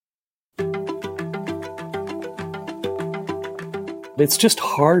It's just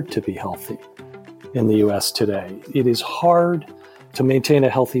hard to be healthy in the US today. It is hard to maintain a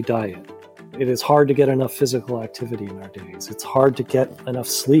healthy diet. It is hard to get enough physical activity in our days. It's hard to get enough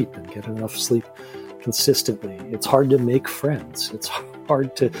sleep and get enough sleep consistently. It's hard to make friends. It's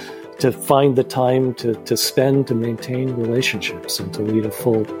hard to find the time to spend to maintain relationships and to lead a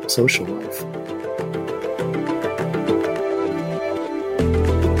full social life.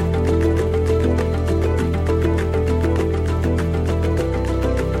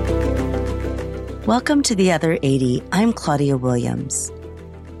 Welcome to The Other 80. I'm Claudia Williams.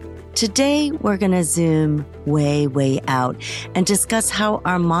 Today, we're going to zoom way out and discuss how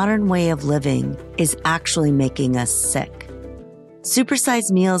our modern way of living is actually making us sick.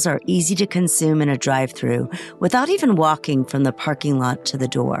 Supersized meals are easy to consume in a drive-thru without even walking from the parking lot to the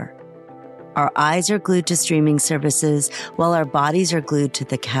door. Our eyes are glued to streaming services while our bodies are glued to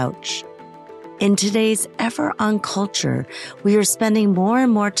the couch. In today's ever-on culture, we are spending more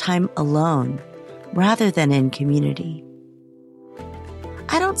and more time alone rather than in community.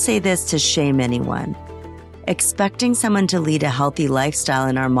 I don't say this to shame anyone. Expecting someone to lead a healthy lifestyle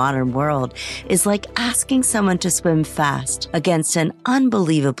in our modern world is like asking someone to swim fast against an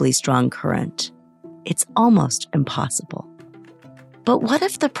unbelievably strong current. It's almost impossible. But what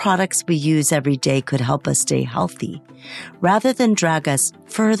if the products we use every day could help us stay healthy, rather than drag us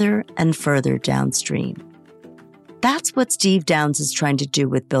further and further downstream? That's what Steve Downes is trying to do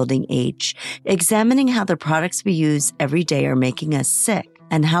with Building H, examining how the products we use every day are making us sick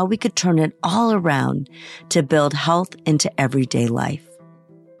and how we could turn it all around to build health into everyday life.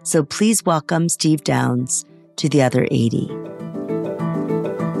 So please welcome Steve Downes to The Other 80.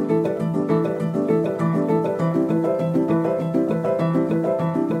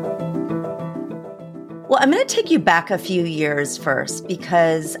 Well, I'm going to take you back a few years first,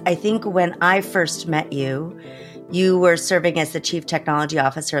 because I think when I first met you, you were serving as the Chief Technology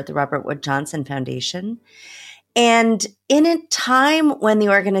Officer at the Robert Wood Johnson Foundation. And in a time when the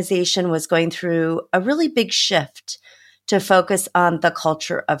organization was going through a really big shift to focus on the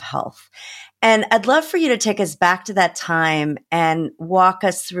culture of health. And I'd love for you to take us back to that time and walk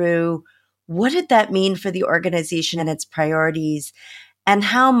us through what did that mean for the organization and its priorities, and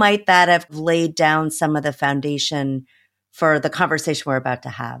how might that have laid down some of the foundation for the conversation we're about to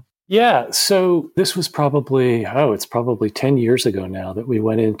have? Yeah, so this was probably 10 years ago now that we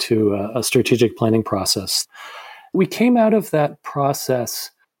went into a strategic planning process. We came out of that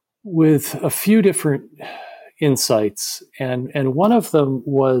process with a few different insights, and one of them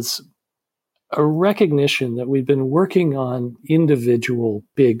was a recognition that we'd been working on individual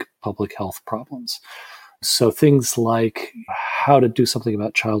big public health problems. So things like how to do something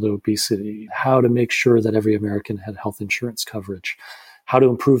about child obesity, how to make sure that every American had health insurance coverage, how to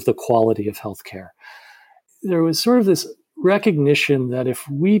improve the quality of healthcare. There was sort of this recognition that if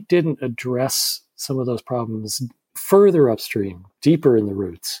we didn't address some of those problems further upstream, deeper in the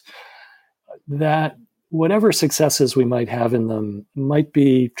roots, that whatever successes we might have in them might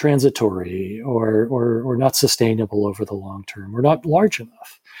be transitory or not sustainable over the long term, or not large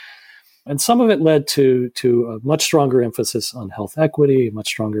enough. And some of it led to a much stronger emphasis on health equity, a much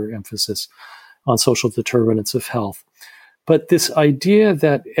stronger emphasis on social determinants of health. But this idea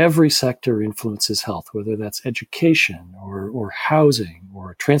that every sector influences health, whether that's education or housing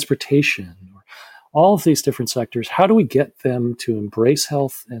or transportation, or all of these different sectors, how do we get them to embrace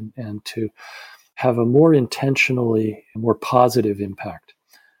health and to have a more intentionally, more positive impact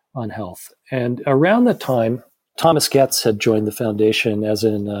on health? And around that time, Thomas Goetz had joined the foundation as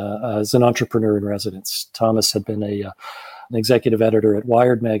an entrepreneur in residence. Thomas had been an executive editor at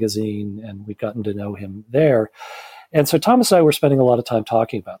Wired magazine, and we'd gotten to know him there. And so Thomas and I were spending a lot of time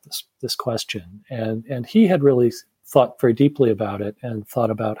talking about this question, and he had really thought very deeply about it and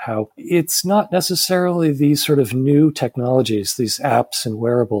thought about how it's not necessarily these sort of new technologies, these apps and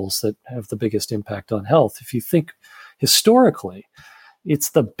wearables that have the biggest impact on health. If you think historically, it's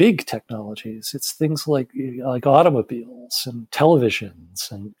the big technologies. It's things like automobiles and televisions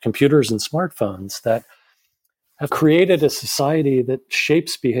and computers and smartphones that have created a society that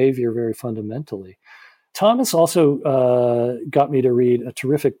shapes behavior very fundamentally. Thomas also got me to read a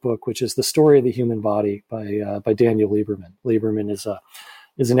terrific book, which is The Story of the Human Body by Daniel Lieberman. Lieberman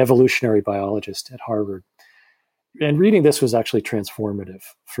is an evolutionary biologist at Harvard. And reading this was actually transformative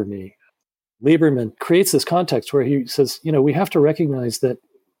for me. Lieberman creates this context where he says, we have to recognize that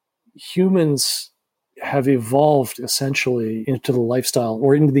humans have evolved essentially into the lifestyle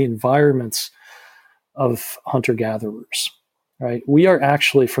or into the environments of hunter-gatherers. Right? We are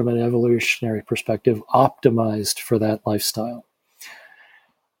actually, from an evolutionary perspective, optimized for that lifestyle.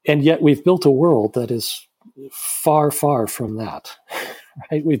 And yet we've built a world that is far, far from that.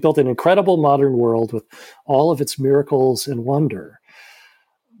 Right? We've built an incredible modern world with all of its miracles and wonder,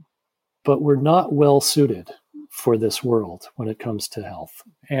 but we're not well suited for this world when it comes to health.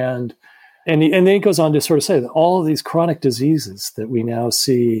 And then he goes on to sort of say that all of these chronic diseases that we now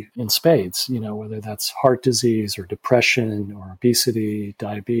see in spades, whether that's heart disease or depression or obesity,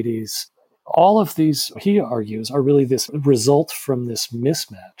 diabetes, all of these, he argues, are really this result from this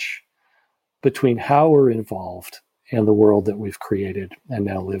mismatch between how we're involved and the world that we've created and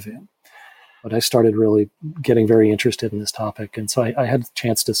now live in. But I started really getting very interested in this topic. And so I had a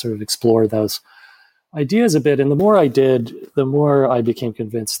chance to sort of explore those ideas a bit. And the more I did, the more I became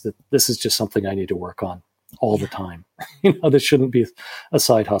convinced that this is just something I need to work on all the time. This shouldn't be a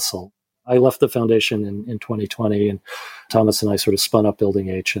side hustle. I left the foundation in 2020, and Thomas and I sort of spun up Building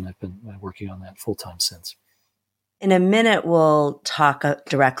H, and I've been working on that full time since. In a minute, we'll talk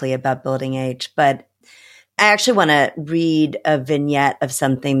directly about Building H, but I actually want to read a vignette of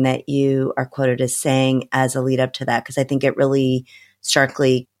something that you are quoted as saying as a lead up to that, because I think it really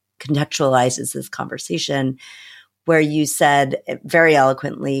starkly contextualizes this conversation, where you said very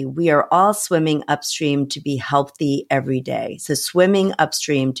eloquently, we are all swimming upstream to be healthy every day. So swimming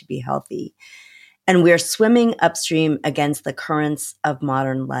upstream to be healthy. And we're swimming upstream against the currents of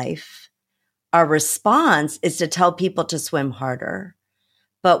modern life. Our response is to tell people to swim harder.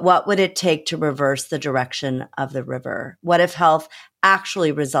 But what would it take to reverse the direction of the river? What if health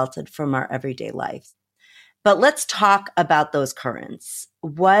actually resulted from our everyday life? But let's talk about those currents.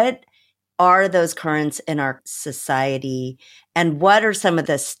 What are those currents in our society? And what are some of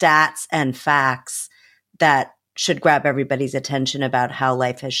the stats and facts that should grab everybody's attention about how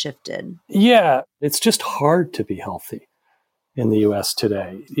life has shifted? Yeah, it's just hard to be healthy in the US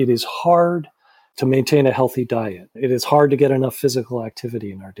today. It is hard to maintain a healthy diet. It is hard to get enough physical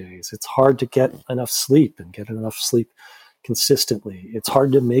activity in our days. It's hard to get enough sleep and get enough sleep consistently. It's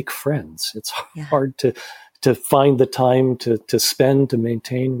hard to make friends. It's hard to find the time to spend to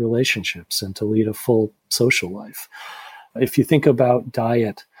maintain relationships and to lead a full social life. If you think about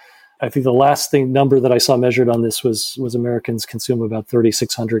diet, I think the last number that I saw measured on this was Americans consume about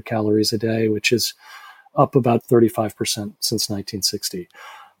 3,600 calories a day, which is up about 35% since 1960.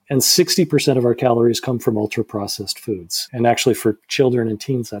 And 60% of our calories come from ultra-processed foods. And actually for children and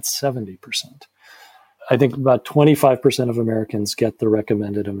teens, that's 70%. I think about 25% of Americans get the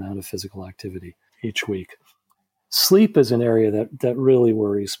recommended amount of physical activity each week. Sleep is an area that really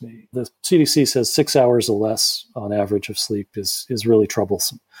worries me. The CDC says 6 hours or less on average of sleep is really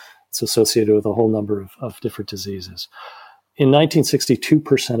troublesome. It's associated with a whole number of different diseases. In 1960,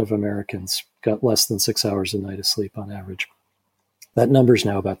 2% of Americans got less than 6 hours a night of sleep on average. That number is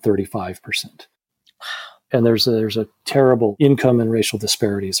now about 35%. Wow. And there's a terrible income and racial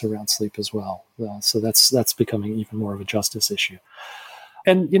disparities around sleep as well. So that's becoming even more of a justice issue.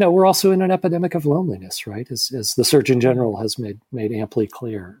 And, we're also in an epidemic of loneliness, right? As the Surgeon General has made amply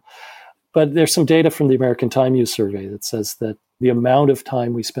clear. But there's some data from the American Time Use Survey that says that the amount of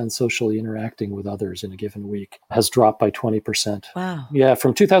time we spend socially interacting with others in a given week has dropped by 20%. Wow. Yeah,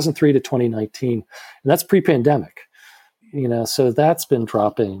 from 2003 to 2019. And that's pre-pandemic. So that's been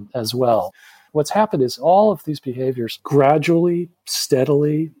dropping as well. What's happened is all of these behaviors gradually,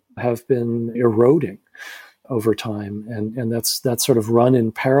 steadily have been eroding over time. And that's sort of run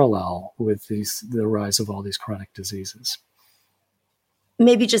in parallel with the rise of all these chronic diseases.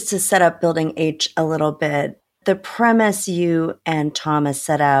 Maybe just to set up Building H a little bit, the premise you and Thomas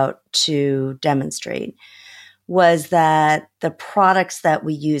set out to demonstrate was that the products that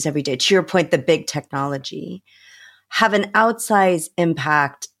we use every day, to your point, the big technology, have an outsized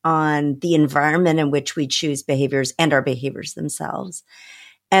impact on the environment in which we choose behaviors and our behaviors themselves.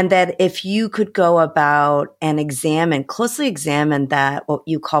 And that if you could go about and closely examine that, what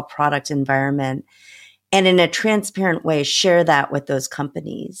you call product environment, and in a transparent way, share that with those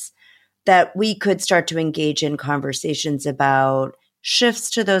companies, that we could start to engage in conversations about shifts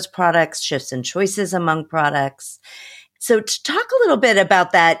to those products, shifts in choices among products. So to talk a little bit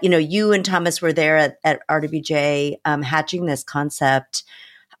about that, you and Thomas were there at RWJ hatching this concept.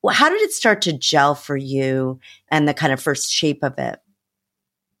 How did it start to gel for you and the kind of first shape of it?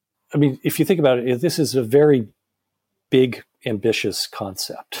 I mean, if you think about it, this is a very big, ambitious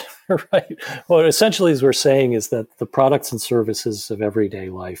concept, right? What essentially as we're saying is that the products and services of everyday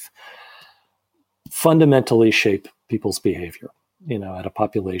life fundamentally shape people's behavior, at a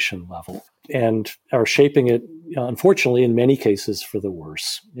population level, and are shaping it, unfortunately, in many cases for the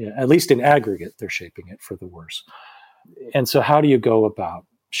worse. At least in aggregate, they're shaping it for the worse. And so how do you go about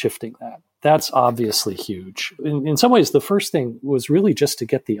shifting that? That's obviously huge. In some ways, the first thing was really just to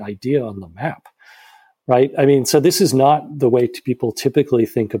get the idea on the map, right? I mean, so this is not the way people typically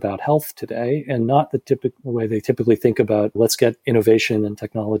think about health today, and not the typical way they typically think about let's get innovation and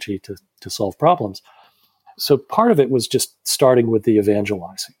technology to solve problems. So part of it was just starting with the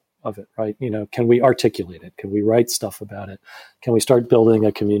evangelizing of it, right? Can we articulate it? Can we write stuff about it? Can we start building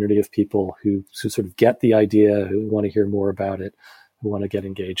a community of people who sort of get the idea, who want to hear more about it, who want to get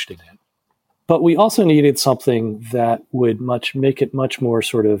engaged in it? But we also needed something that would make it much more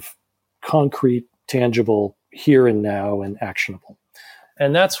sort of concrete, tangible, here and now, and actionable.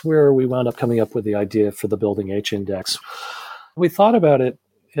 And that's where we wound up coming up with the idea for the Building H Index. We thought about it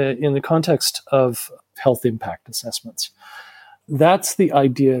in the context of health impact assessments. That's the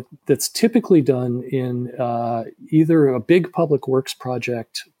idea that's typically done in either a big public works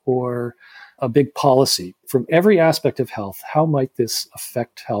project or a big policy. From every aspect of health, how might this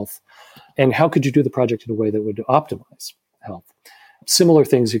affect health? And how could you do the project in a way that would optimize health? Similar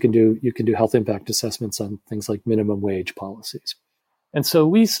things you can do health impact assessments on things like minimum wage policies. And so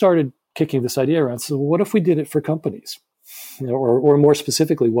we started kicking this idea around. So what if we did it for companies? Or more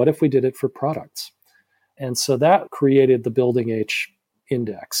specifically, what if we did it for products? And so that created the Building H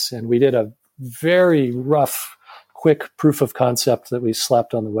Index. And we did a very rough, quick proof of concept that we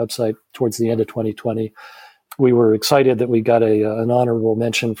slapped on the website towards the end of 2020. We were excited that we got an honorable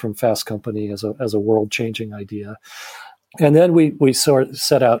mention from Fast Company as a world-changing idea. And then we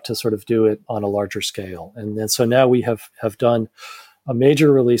set out to sort of do it on a larger scale. And then so now we have done a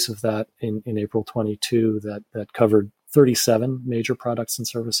major release of that in April 22 that covered 37 major products and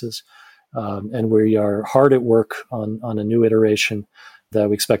services. And we are hard at work on a new iteration that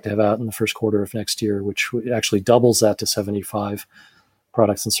we expect to have out in the first quarter of next year, which actually doubles that to 75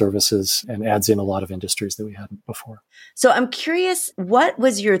 products and services and adds in a lot of industries that we hadn't before. So I'm curious, what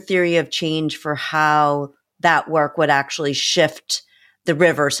was your theory of change for how that work would actually shift the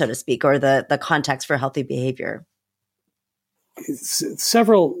river, so to speak, or the context for healthy behavior?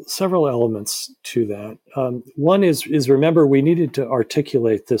 Several elements to that. One is remember, we needed to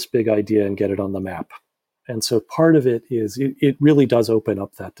articulate this big idea and get it on the map. And so part of it is it really does open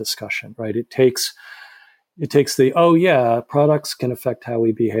up that discussion, right? It takes the, products can affect how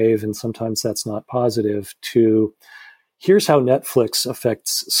we behave, and sometimes that's not positive, to here's how Netflix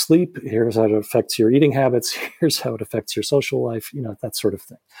affects sleep, here's how it affects your eating habits, here's how it affects your social life, that sort of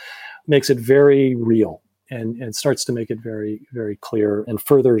thing. Makes it very real. And starts to make it very, very clear and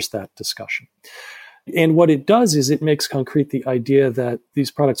furthers that discussion. And what it does is it makes concrete the idea that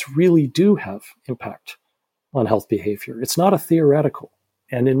these products really do have impact on health behavior. It's not a theoretical.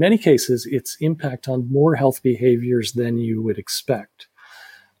 And in many cases, it's impact on more health behaviors than you would expect.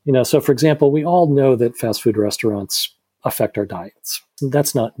 So for example, we all know that fast food restaurants affect our diets.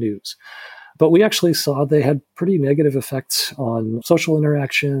 That's not news. But we actually saw they had pretty negative effects on social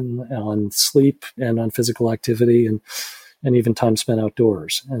interaction, on sleep, and on physical activity, and even time spent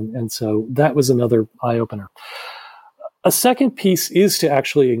outdoors. And so that was another eye-opener. A second piece is to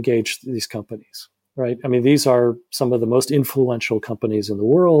actually engage these companies, right? I mean, these are some of the most influential companies in the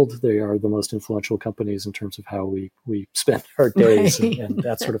world. They are the most influential companies in terms of how we spend our days, right, and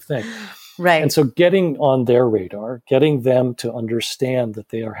that sort of thing. Right. And so getting on their radar, getting them to understand that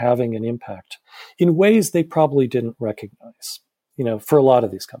they are having an impact in ways they probably didn't recognize, for a lot of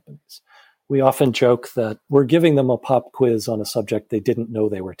these companies. We often joke that we're giving them a pop quiz on a subject they didn't know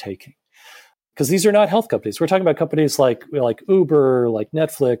they were taking. Because these are not health companies. We're talking about companies like Uber, like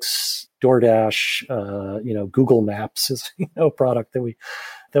Netflix, DoorDash, Google Maps is a product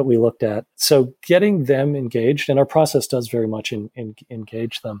that we looked at. So getting them engaged, and our process does very much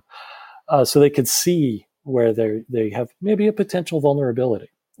engage them. So they could see where they have maybe a potential vulnerability,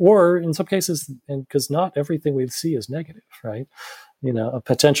 or in some cases, and because not everything we see is negative, right? A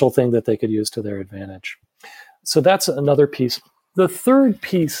potential thing that they could use to their advantage. So that's another piece. The third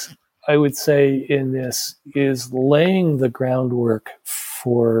piece, I would say, in this is laying the groundwork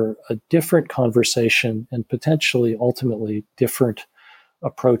for a different conversation and potentially ultimately different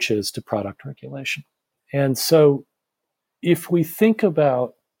approaches to product regulation. And so if we think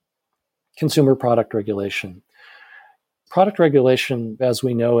about consumer product regulation as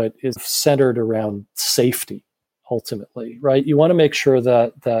we know it is centered around safety, ultimately, right? You want to make sure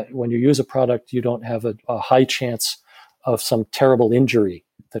that when you use a product, you don't have a high chance of some terrible injury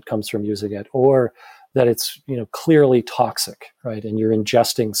that comes from using it, or that it's clearly toxic, right? And you're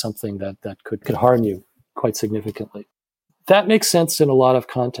ingesting something that could harm you quite significantly. That makes sense in a lot of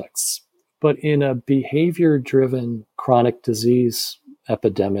contexts, but in a behavior-driven chronic disease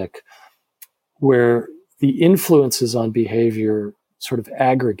epidemic, where the influences on behavior sort of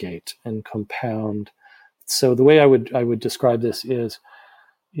aggregate and compound. So the way I would describe this is,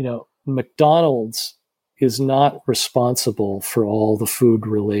 McDonald's is not responsible for all the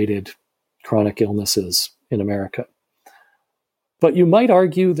food-related chronic illnesses in America. But you might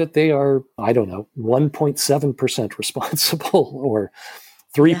argue that they are, 1.7% responsible or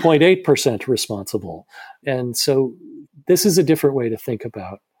 3.8% responsible. And so this is a different way to think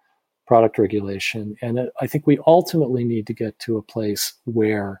about product regulation. And I think we ultimately need to get to a place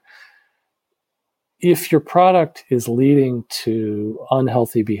where if your product is leading to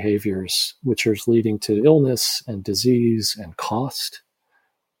unhealthy behaviors, which is leading to illness and disease and cost,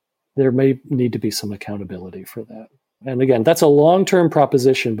 there may need to be some accountability for that. And again, that's a long-term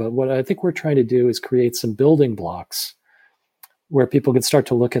proposition, but what I think we're trying to do is create some building blocks where people can start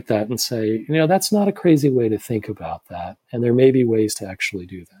to look at that and say, that's not a crazy way to think about that. And there may be ways to actually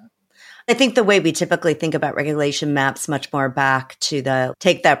do that. I think the way we typically think about regulation maps much more back to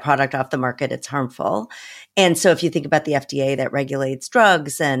take that product off the market, it's harmful. And so if you think about the FDA that regulates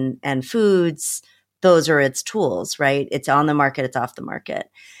drugs and foods, those are its tools, right? It's on the market, it's off the market.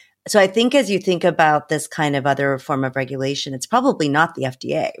 So I think as you think about this kind of other form of regulation, it's probably not the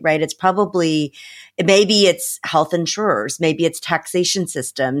FDA, right? Maybe it's health insurers, maybe it's taxation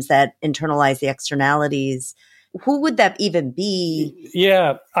systems that internalize the externalities. Who would that even be?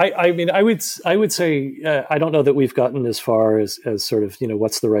 Yeah, I would say I don't know that we've gotten as far as sort of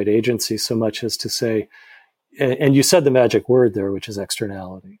what's the right agency so much as to say, and you said the magic word there, which is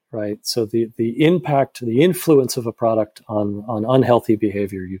externality, right? So the impact, the influence of a product on unhealthy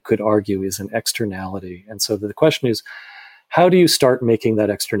behavior, you could argue, is an externality. And so the question is, how do you start making that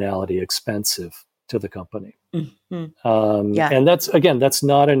externality expensive to the company? Mm-hmm. And that's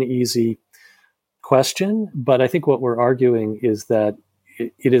not an easy question, but I think what we're arguing is that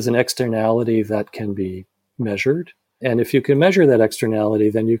it is an externality that can be measured. And if you can measure that externality,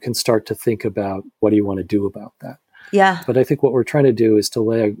 then you can start to think about what do you want to do about that. Yeah. But I think what we're trying to do is to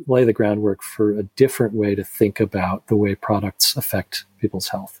lay the groundwork for a different way to think about the way products affect people's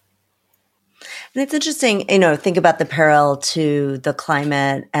health. And it's interesting, think about the parallel to the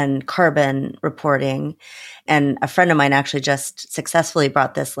climate and carbon reporting. And a friend of mine actually just successfully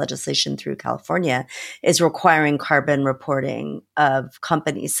brought this legislation through California, is requiring carbon reporting of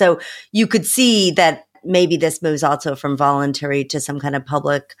companies. So you could see that maybe this moves also from voluntary to some kind of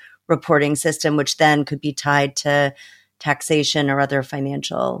public reporting system, which then could be tied to taxation or other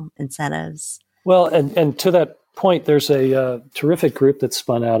financial incentives. Well, and to that point, there's a terrific group that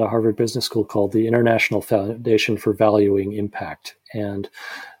spun out of Harvard Business School called the International Foundation for Valuing Impact. And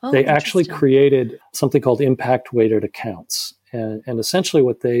they actually created something called impact weighted accounts. And essentially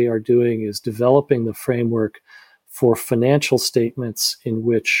what they are doing is developing the framework for financial statements in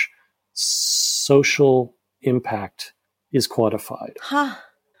which social impact is quantified. Huh.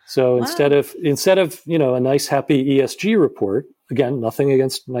 So instead of a nice happy ESG report, again, nothing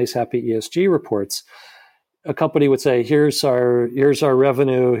against nice happy ESG reports, a company would say, here's our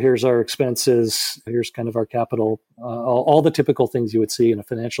revenue, here's our expenses, here's kind of our capital, all the typical things you would see in a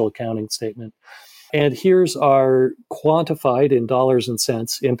financial accounting statement. And here's our quantified in dollars and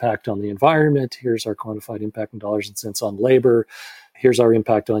cents impact on the environment. Here's our quantified impact in dollars and cents on labor. Here's our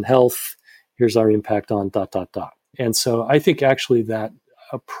impact on health. Here's our impact on ... And so I think actually that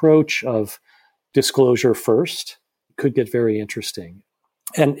approach of disclosure first could get very interesting.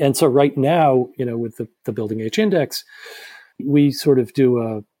 And so right now, with the Building H Index, we sort of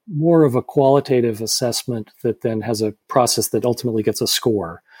do more of a qualitative assessment that then has a process that ultimately gets a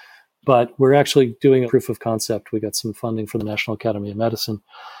score. But we're actually doing a proof of concept. We got some funding from the National Academy of Medicine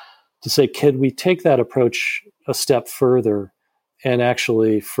to say, can we take that approach a step further and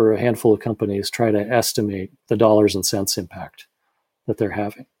actually, for a handful of companies, try to estimate the dollars and cents impact that they're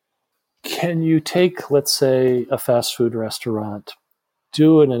having? Can you take, let's say, a fast food restaurant,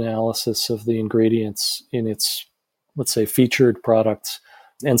 do an analysis of the ingredients in its, let's say, featured products,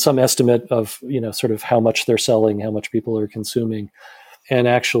 and some estimate of, sort of how much they're selling, how much people are consuming, and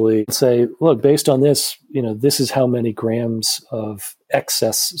actually say, look, based on this, this is how many grams of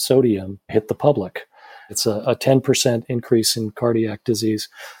excess sodium hit the public. It's a 10% increase in cardiac disease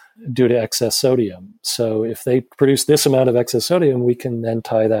due to excess sodium. So if they produce this amount of excess sodium, we can then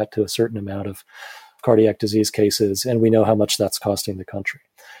tie that to a certain amount of cardiac disease cases, and we know how much that's costing the country.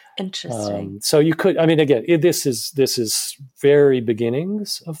 Interesting. So you could, again, this is very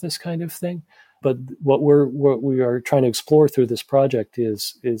beginnings of this kind of thing. But what we are trying to explore through this project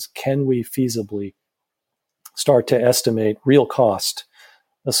is can we feasibly start to estimate real cost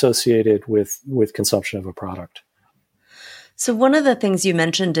associated with consumption of a product? So one of the things you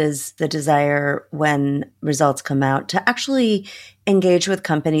mentioned is the desire when results come out to actually engage with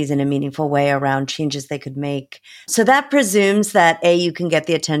companies in a meaningful way around changes they could make. So that presumes that A, you can get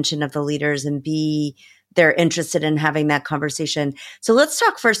the attention of the leaders, and B, they're interested in having that conversation. So let's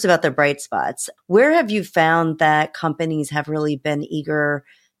talk first about the bright spots. Where have you found that companies have really been eager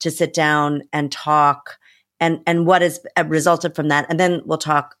to sit down and talk, and what has resulted from that? And then we'll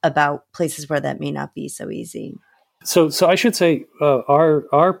talk about places where that may not be so easy. So I should say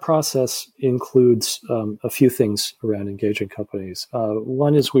our process includes a few things around engaging companies.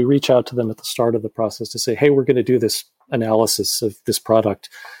 One is we reach out to them at the start of the process to say, hey, we're going to do this analysis of this product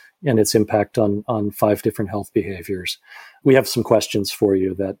and its impact on 5 different health behaviors. We have some questions for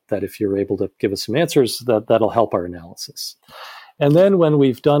you that if you're able to give us some answers, that'll help our analysis. And then when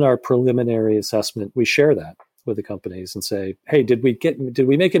we've done our preliminary assessment, we share that with the companies and say, hey, did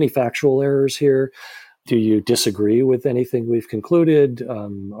we make any factual errors here? Do you disagree with anything we've concluded?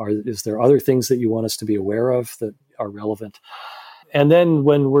 Is there other things that you want us to be aware of that are relevant? And then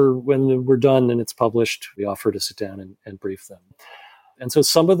when we're done and it's published, we offer to sit down and brief them. And so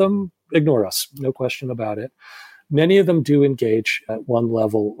some of them ignore us, no question about it. Many of them do engage at one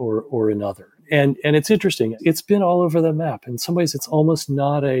level or another. And it's interesting. It's been all over the map. In some ways, it's almost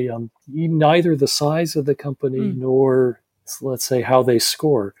not neither the size of the company nor, let's say, how they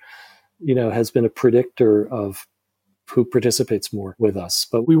score, has been a predictor of who participates more with us.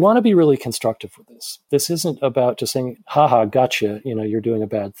 But we want to be really constructive with this. This isn't about just saying, haha, gotcha, you're doing a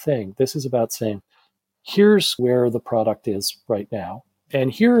bad thing. This is about saying, here's where the product is right now.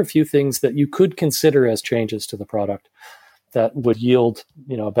 And here are a few things that you could consider as changes to the product that would yield,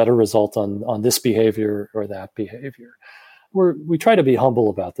 a better result on this behavior or that behavior. We try to be humble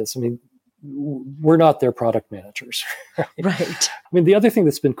about this. I mean, we're not their product managers. Right. I mean, the other thing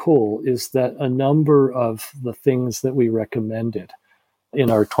that's been cool is that a number of the things that we recommended in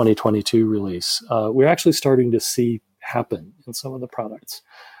our 2022 release, we're actually starting to see happen in some of the products.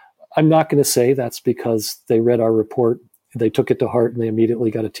 I'm not going to say that's because they read our report, they took it to heart, and they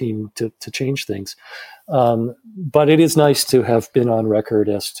immediately got a team to change things. But it is nice to have been on record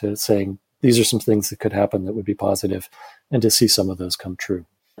as to saying, these are some things that could happen that would be positive, and to see some of those come true.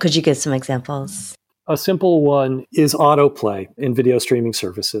 Could you give some examples? A simple one is autoplay in video streaming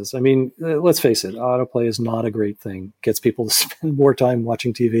services. I mean, let's face it, autoplay is not a great thing. It gets people to spend more time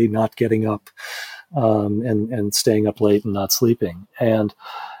watching TV, not getting up, and staying up late and not sleeping. And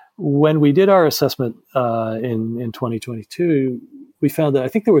when we did our assessment in 2022, we found that I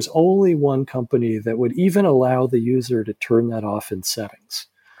think there was only one company that would even allow the user to turn that off in settings.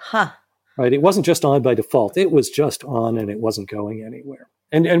 Huh. Right? It wasn't just on by default. It was just on and it wasn't going anywhere.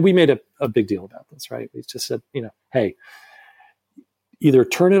 And we made a big deal about this, right? We just said, hey, either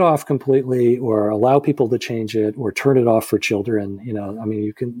turn it off completely or allow people to change it or turn it off for children.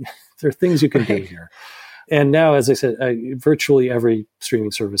 There are things you can do here. And now, as I said, virtually every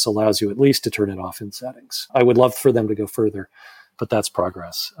streaming service allows you at least to turn it off in settings. I would love for them to go further, but that's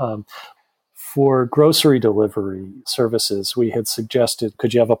progress. For grocery delivery services, we had suggested,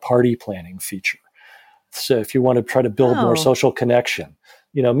 could you have a party planning feature? So if you want to try to build more social connection,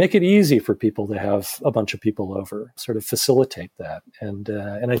 make it easy for people to have a bunch of people over, sort of facilitate that. And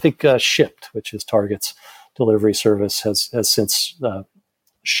I think Shipt, which is Target's delivery service, has since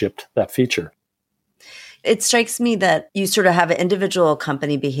shipped that feature. It strikes me that you sort of have an individual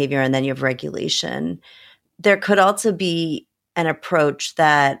company behavior and then you have regulation. There could also be an approach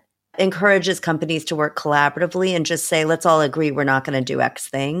that encourages companies to work collaboratively and just say, let's all agree we're not going to do X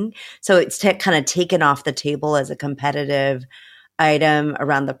thing. So it's kind of taken off the table as a competitive item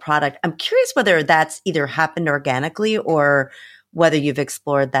around the product. I'm curious whether that's either happened organically or whether you've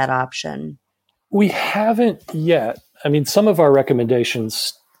explored that option. We haven't yet. I mean, some of our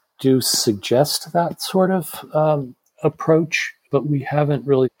recommendations do suggest that sort of approach, but we haven't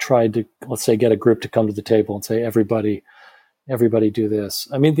really tried to, let's say, get a group to come to the table and say, everybody do this.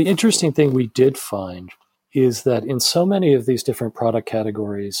 I mean, the interesting thing we did find is that in so many of these different product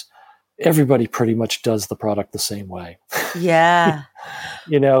categories, everybody pretty much does the product the same way. Yeah.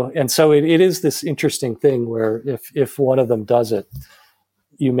 And so it is this interesting thing where if one of them does it,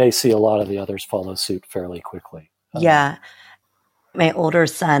 you may see a lot of the others follow suit fairly quickly. Yeah. My older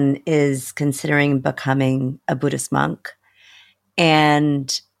son is considering becoming a Buddhist monk,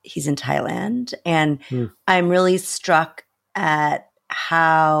 and he's in Thailand. And I'm really struck at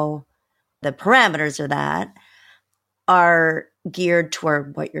how the parameters of that are geared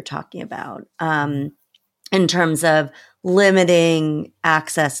toward what you're talking about in terms of limiting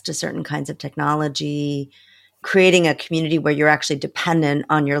access to certain kinds of technology, creating a community where you're actually dependent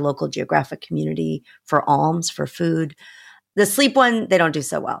on your local geographic community for alms, for food. The sleep one, they don't do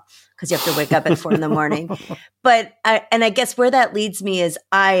so well because you have to wake up at 4 a.m. But I guess where that leads me is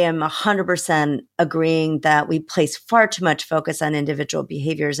I am 100% agreeing that we place far too much focus on individual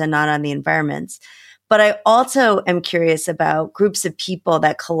behaviors and not on the environments. But I also am curious about groups of people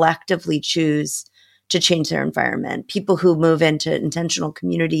that collectively choose to change their environment, people who move into intentional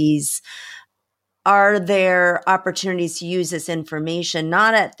communities. Are there opportunities to use this information,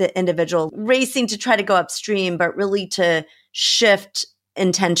 not at the individual racing to try to go upstream, but really to shift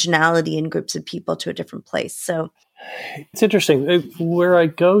intentionality in groups of people to a different place? So it's interesting. Where I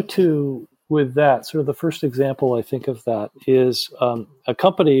go to with that, sort of the first example I think of that is a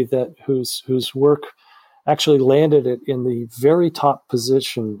company that whose work actually landed it in the very top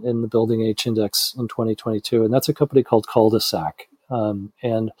position in the Building H Index in 2022, and that's a company called Cul-de-sac.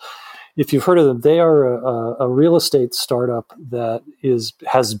 And if you've heard of them, they are a real estate startup that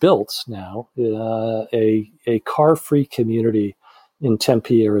has built now a car-free community in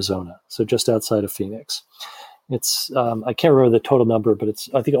Tempe, Arizona, so just outside of Phoenix. It's I can't remember the total number, but it's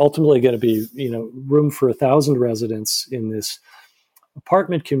I think ultimately going to be room for 1,000 residents in this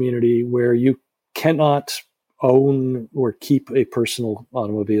apartment community where you cannot own or keep a personal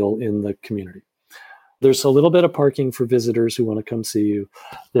automobile in the community. There's a little bit of parking for visitors who want to come see you.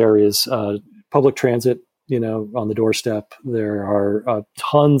 There is public transit, on the doorstep. There are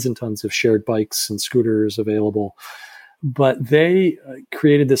tons and tons of shared bikes and scooters available. But they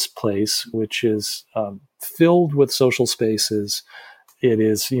created this place which is filled with social spaces. It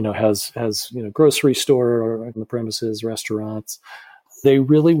is, has grocery store on the premises, restaurants. They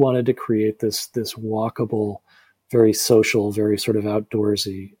really wanted to create this walkable, very social, very sort of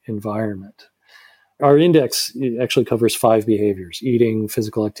outdoorsy environment. Our index actually covers 5 behaviors: eating,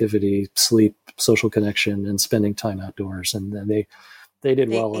 physical activity, sleep, social connection, and spending time outdoors. And then they did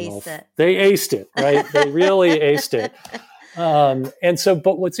well in all. They aced it, right? They really aced it. And so,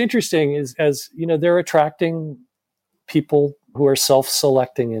 but what's interesting is, as they're attracting people who are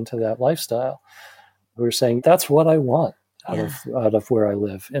self-selecting into that lifestyle, who are saying, that's what I want out of where I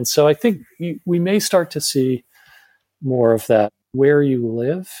live. And so I think we may start to see more of that. Where you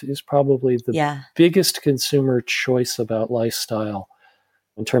live is probably the biggest consumer choice about lifestyle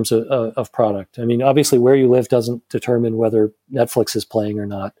in terms of product. I mean, obviously, where you live doesn't determine whether Netflix is playing or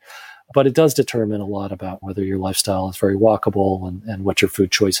not, but it does determine a lot about whether your lifestyle is very walkable and what your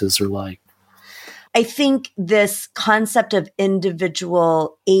food choices are like. I think this concept of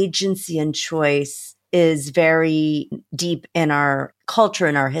individual agency and choice is very deep in our culture,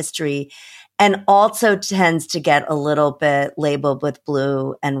 in our history, and also tends to get a little bit labeled with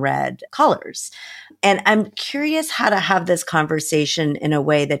blue and red colors. And I'm curious how to have this conversation in a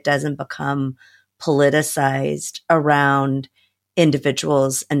way that doesn't become politicized around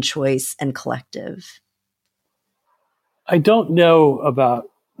individuals and choice and collective. I don't know about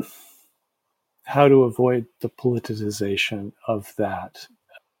how to avoid the politicization of that.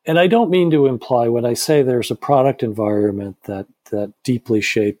 And I don't mean to imply when I say there's a product environment that deeply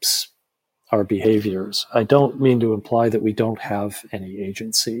shapes our behaviors. I don't mean to imply that we don't have any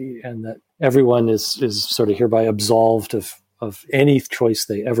agency and that everyone is sort of hereby absolved of any choice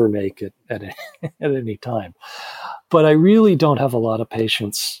they ever make at any time. But I really don't have a lot of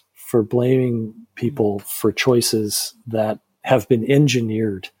patience for blaming people for choices that have been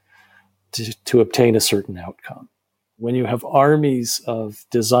engineered to obtain a certain outcome. When you have armies of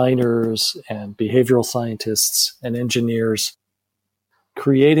designers and behavioral scientists and engineers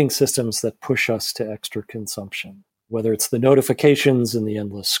creating systems that push us to extra consumption, whether it's the notifications and the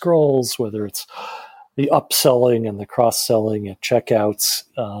endless scrolls, whether it's the upselling and the cross-selling at checkouts.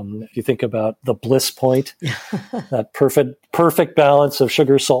 If you think about the bliss point, that perfect balance of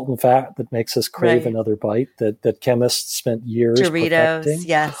sugar, salt, and fat that makes us crave another bite that chemists spent years Doritos, perfecting.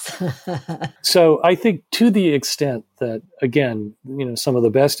 Yes. So I think to the extent that, again, some of the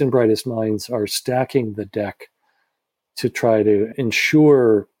best and brightest minds are stacking the deck to try to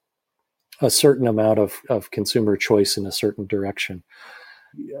ensure a certain amount of consumer choice in a certain direction.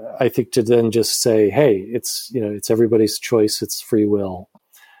 I think to then just say, hey, it's everybody's choice, it's free will.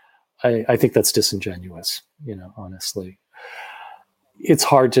 I think that's disingenuous, honestly. It's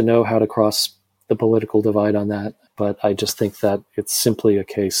hard to know how to cross the political divide on that, but I just think that it's simply a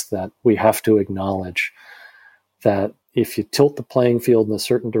case that we have to acknowledge that if you tilt the playing field in a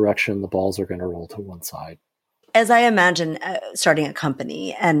certain direction, the balls are going to roll to one side. As I imagine starting a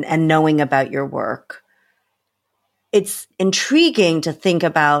company and knowing about your work, it's intriguing to think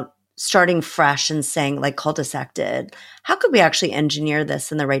about starting fresh and saying, like Cul-de-sac did, how could we actually engineer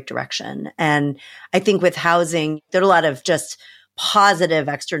this in the right direction? And I think with housing, there are a lot of just positive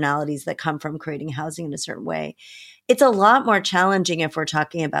externalities that come from creating housing in a certain way. It's a lot more challenging if we're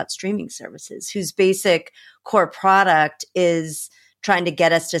talking about streaming services, whose basic core product is trying to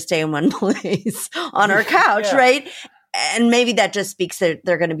get us to stay in one place on our couch, right? and maybe that just speaks that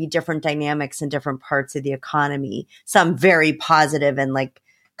there are going to be different dynamics in different parts of the economy, some very positive and like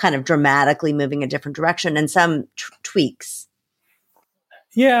kind of dramatically moving a different direction, and some tweaks.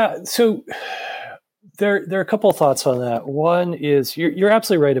 Yeah. So there are a couple of thoughts on that. One is you're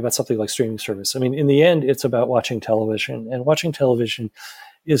absolutely right about something like streaming service. I mean, in the end, it's about watching television, and watching television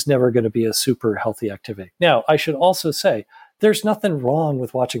is never going to be a super healthy activity. Now, I should also say, there's nothing wrong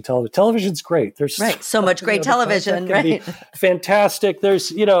with watching television. Television's great. There's so much great television, right? Fantastic.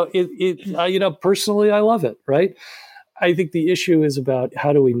 There's, personally, I love it, right? I think the issue is about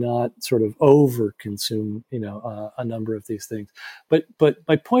how do we not sort of over consume, a number of these things. But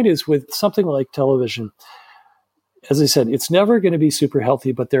my point is with something like television, as I said, it's never going to be super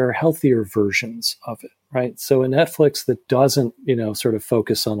healthy, but there are healthier versions of it, right? So a Netflix that doesn't, sort of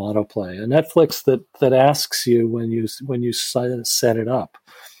focus on autoplay, a Netflix that asks you when you set it up,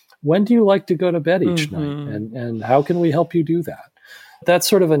 when do you like to go to bed each night, and how can we help you do that? That's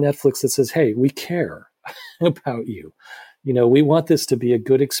sort of a Netflix that says, hey, we care about you. We want this to be a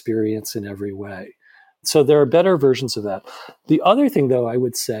good experience in every way. So there are better versions of that. The other thing, though, I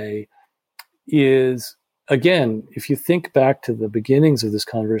would say is, again, if you think back to the beginnings of this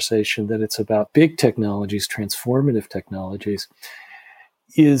conversation, that it's about big technologies, transformative technologies,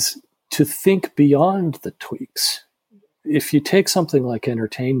 is to think beyond the tweaks. If you take something like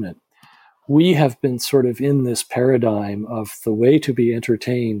entertainment, we have been sort of in this paradigm of the way to be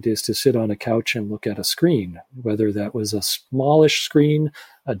entertained is to sit on a couch and look at a screen, whether that was a smallish screen,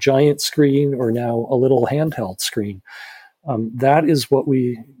 a giant screen, or now a little handheld screen. That is what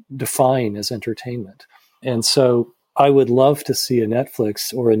we define as entertainment. And so I would love to see a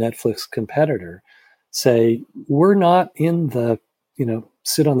Netflix or a Netflix competitor say, we're not in the,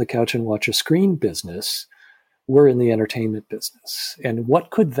 sit on the couch and watch a screen business. We're in the entertainment business. And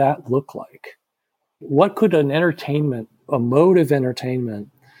what could that look like? What could a mode of entertainment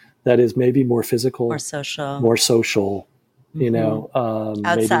that is maybe more physical, more social, maybe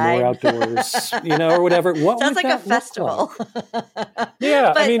more outdoors, or whatever. What sounds would like that a festival.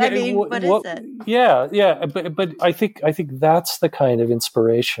 Yeah, what is it? Yeah, but I think that's the kind of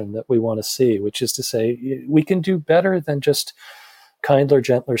inspiration that we want to see, which is to say we can do better than just kindler,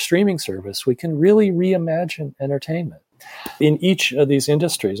 gentler streaming service. We can really reimagine entertainment in each of these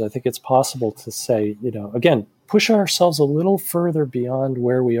industries. I think it's possible to say, again, push ourselves a little further beyond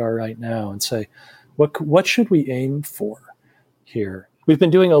where we are right now and say, what should we aim for here? We've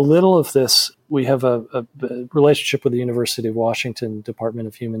been doing a little of this. We have a relationship with the University of Washington Department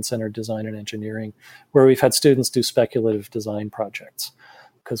of Human-Centered Design and Engineering, where we've had students do speculative design projects.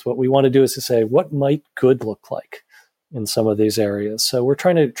 Because what we want to do is to say, what might good look like in some of these areas? So we're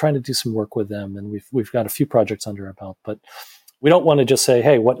trying to do some work with them, and we've got a few projects under our belt. But we don't want to just say,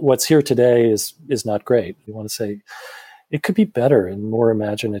 hey, what's here today is not great. We want to say it could be better in more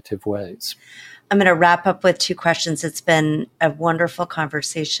imaginative ways. I'm going to wrap up with 2 questions. It's been a wonderful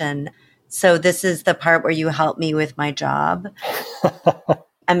conversation. So this is the part where you help me with my job.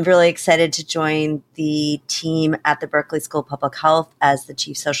 I'm really excited to join the team at the Berkeley School of Public Health as the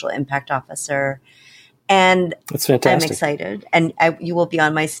Chief Social Impact Officer. And that's fantastic. I'm excited. And you will be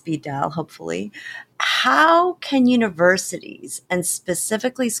on my speed dial, hopefully. How can universities, and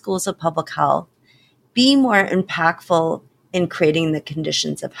specifically schools of public health, be more impactful in creating the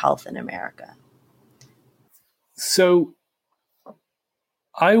conditions of health in America? So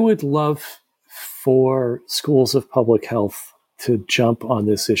I would love for schools of public health to jump on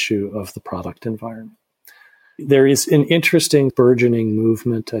this issue of the product environment. There is an interesting burgeoning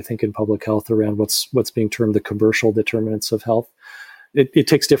movement, I think, in public health around what's being termed the commercial determinants of health. It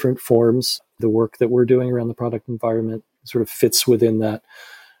takes different forms. The work that we're doing around the product environment sort of fits within that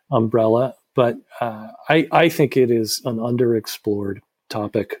umbrella. But I think it is an underexplored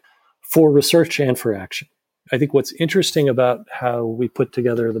topic for research and for action. I think what's interesting about how we put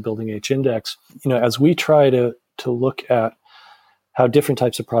together the Building H Index, as we try to look at how different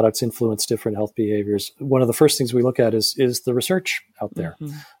types of products influence different health behaviors, one of the first things we look at is the research out there.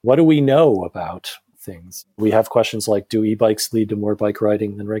 Mm-hmm. What do we know about things? We have questions like, do e-bikes lead to more bike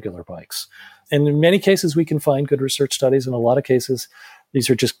riding than regular bikes? And in many cases, we can find good research studies. In a lot of cases, these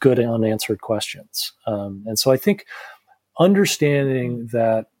are just good unanswered questions. And so I think understanding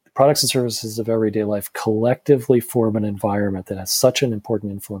that products and services of everyday life collectively form an environment that has such an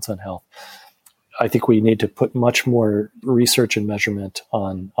important influence on health, I think we need to put much more research and measurement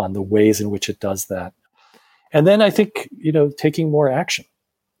on the ways in which it does that. And then I think, taking more action.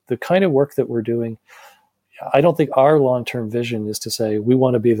 The kind of work that we're doing, I don't think our long-term vision is to say we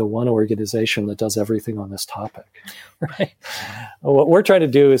want to be the one organization that does everything on this topic, right? What we're trying to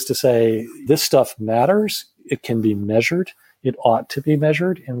do is to say this stuff matters. it can be measured. It ought to be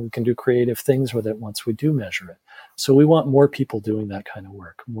measured, and we can do creative things with it once we do measure it. So we want more people doing that kind of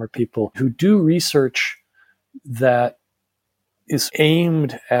work, more people who do research that is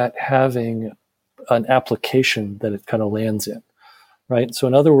aimed at having an application that it kind of lands in, right? So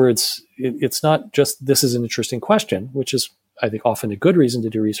in other words, it's not just this is an interesting question, which is, I think, often a good reason to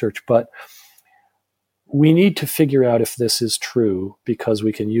do research, but we need to figure out if this is true because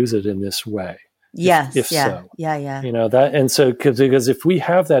we can use it in this way. Yes. If yeah. so. Yeah. You know, that, and so, because if we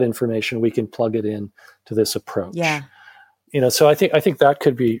have that information, we can plug it in to this approach. Yeah. You know, so I think that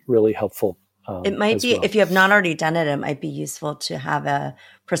could be really helpful. It might be, if you have not already done it, it might be useful to have a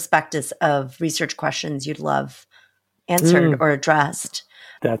prospectus of research questions you'd love answered or addressed.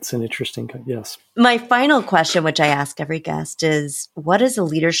 That's an interesting, yes. My final question, which I ask every guest, is what is a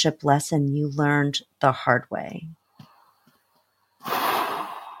leadership lesson you learned the hard way?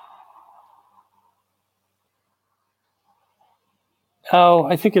 Oh,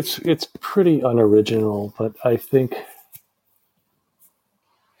 I think it's pretty unoriginal, but I think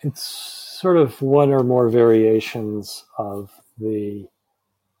it's sort of one or more variations of the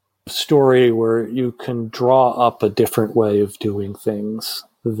story where you can draw up a different way of doing things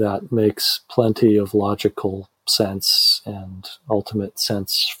that makes plenty of logical sense and ultimate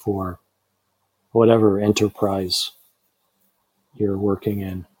sense for whatever enterprise you're working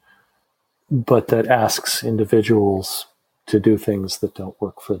in, but that asks individuals to do things that don't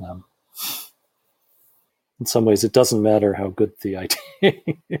work for them. In some ways, it doesn't matter how good the idea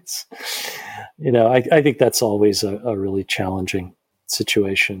is. You know, I think that's always a really challenging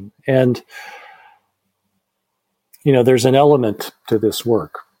situation. And, you know, there's an element to this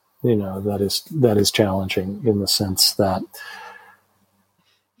work, you know, that is challenging in the sense that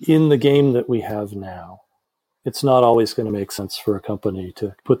in the game that we have now, it's not always going to make sense for a company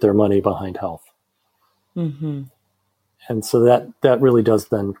to put their money behind health. Mm-hmm. And so that really does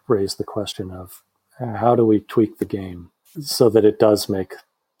then raise the question of how do we tweak the game so that it does make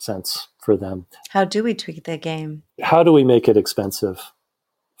sense for them? How do we tweak the game? How do we make it expensive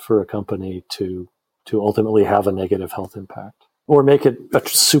for a company to ultimately have a negative health impact, or make it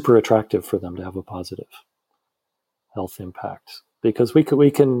super attractive for them to have a positive health impact? Because we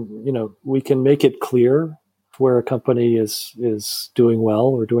can make it clear where a company is doing well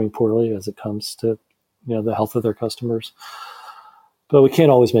or doing poorly as it comes to, you know, the health of their customers, but we can't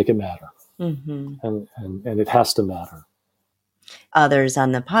always make it matter. Mm-hmm. And it has to matter. Others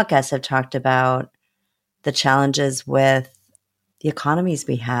on the podcast have talked about the challenges with the economies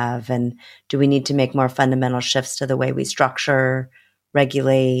we have, and do we need to make more fundamental shifts to the way we structure,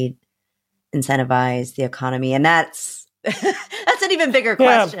 regulate, incentivize the economy? And that's an even bigger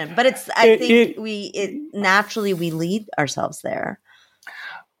question. But I think naturally we lead ourselves there.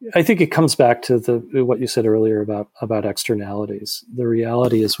 I think it comes back to what you said earlier about externalities. The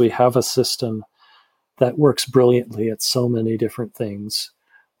reality is we have a system that works brilliantly at so many different things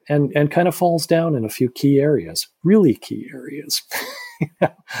and kind of falls down in a few key areas, really key areas,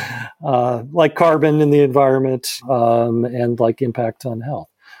 like carbon in the environment and like impact on health,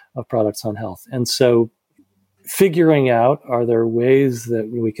 of products on health. And so figuring out, are there ways that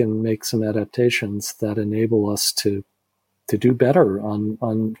we can make some adaptations that enable us to do better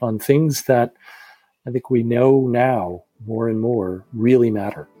on things that I think we know now more and more really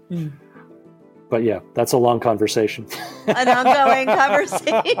matter. Mm. But yeah, that's a long conversation. An ongoing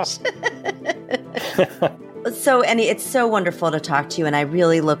conversation. So, Andy, it's so wonderful to talk to you, and I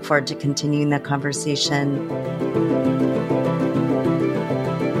really look forward to continuing the conversation.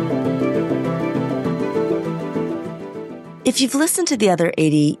 If you've listened to the other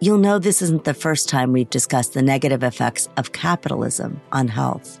 80, you'll know this isn't the first time we've discussed the negative effects of capitalism on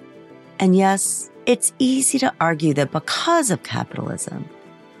health. And yes, it's easy to argue that because of capitalism,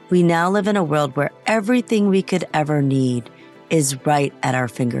 we now live in a world where everything we could ever need is right at our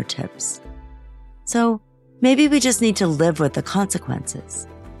fingertips. So maybe we just need to live with the consequences.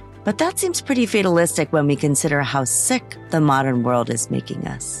 But that seems pretty fatalistic when we consider how sick the modern world is making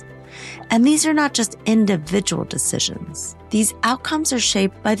us. And these are not just individual decisions. These outcomes are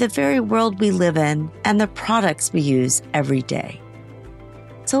shaped by the very world we live in and the products we use every day.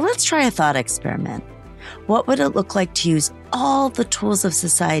 So let's try a thought experiment. What would it look like to use all the tools of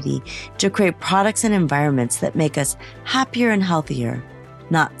society to create products and environments that make us happier and healthier,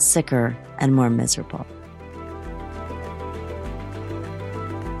 not sicker and more miserable?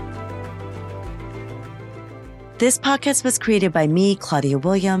 This podcast was created by me, Claudia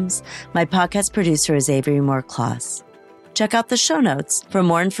Williams. My podcast producer is Avery Moore-Kloss. Check out the show notes for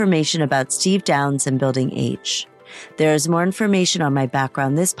more information about Steve Downes and Building H. There is more information on my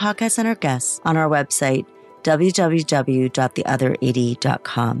background, this podcast, and our guests on our website,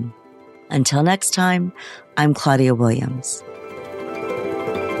 www.theother80.com. Until next time, I'm Claudia Williams.